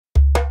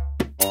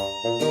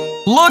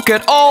Look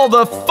at all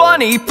the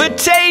funny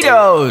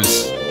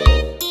potatoes!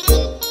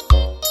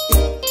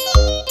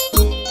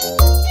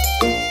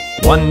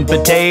 1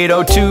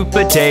 potato, 2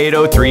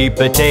 potato, 3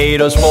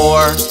 potatoes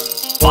more.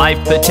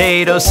 5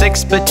 potatoes,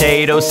 6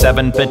 potatoes,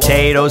 7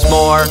 potatoes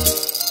more.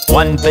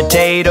 1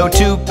 potato,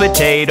 2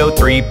 potato,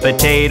 3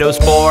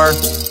 potatoes more.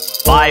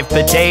 5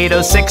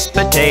 potatoes, 6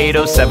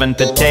 potatoes, 7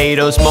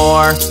 potatoes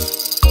more.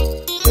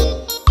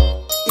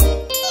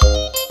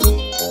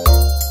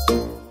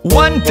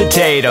 1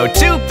 potato,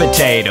 2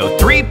 potato,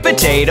 3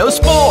 potatoes,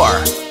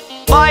 4.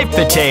 5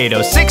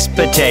 potatoes, 6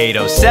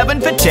 potatoes, 7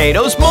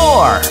 potatoes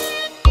more.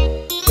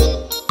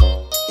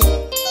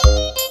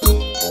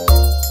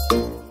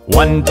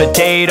 1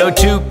 potato,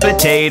 2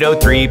 potato,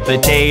 3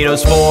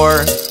 potatoes,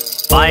 4.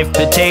 5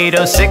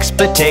 potatoes, 6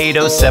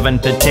 potatoes, 7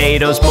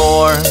 potatoes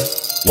more.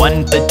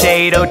 1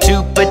 potato,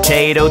 2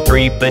 potato,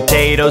 3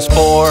 potatoes,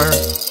 4.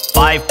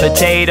 5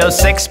 potatoes,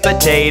 6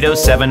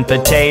 potatoes, 7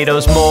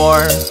 potatoes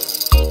more.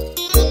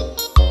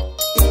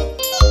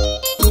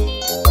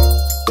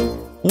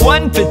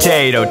 1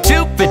 potato,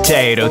 2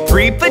 potato,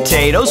 3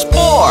 potatoes,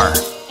 4.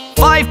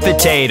 5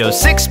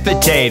 potatoes, 6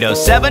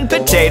 potatoes, 7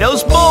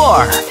 potatoes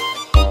more.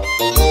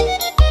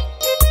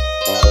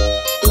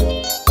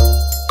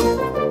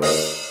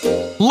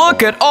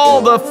 Look at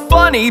all the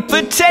funny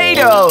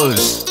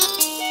potatoes!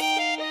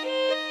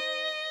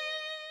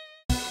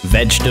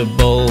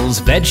 Vegetables,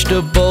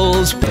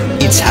 vegetables,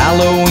 it's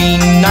Halloween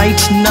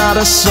night, not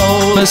a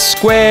soul. A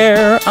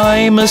square,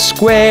 I'm a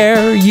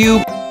square,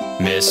 you.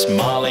 Miss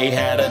Molly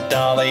had a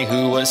dolly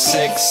who was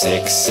sick,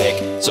 sick,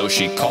 sick, so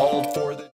she called for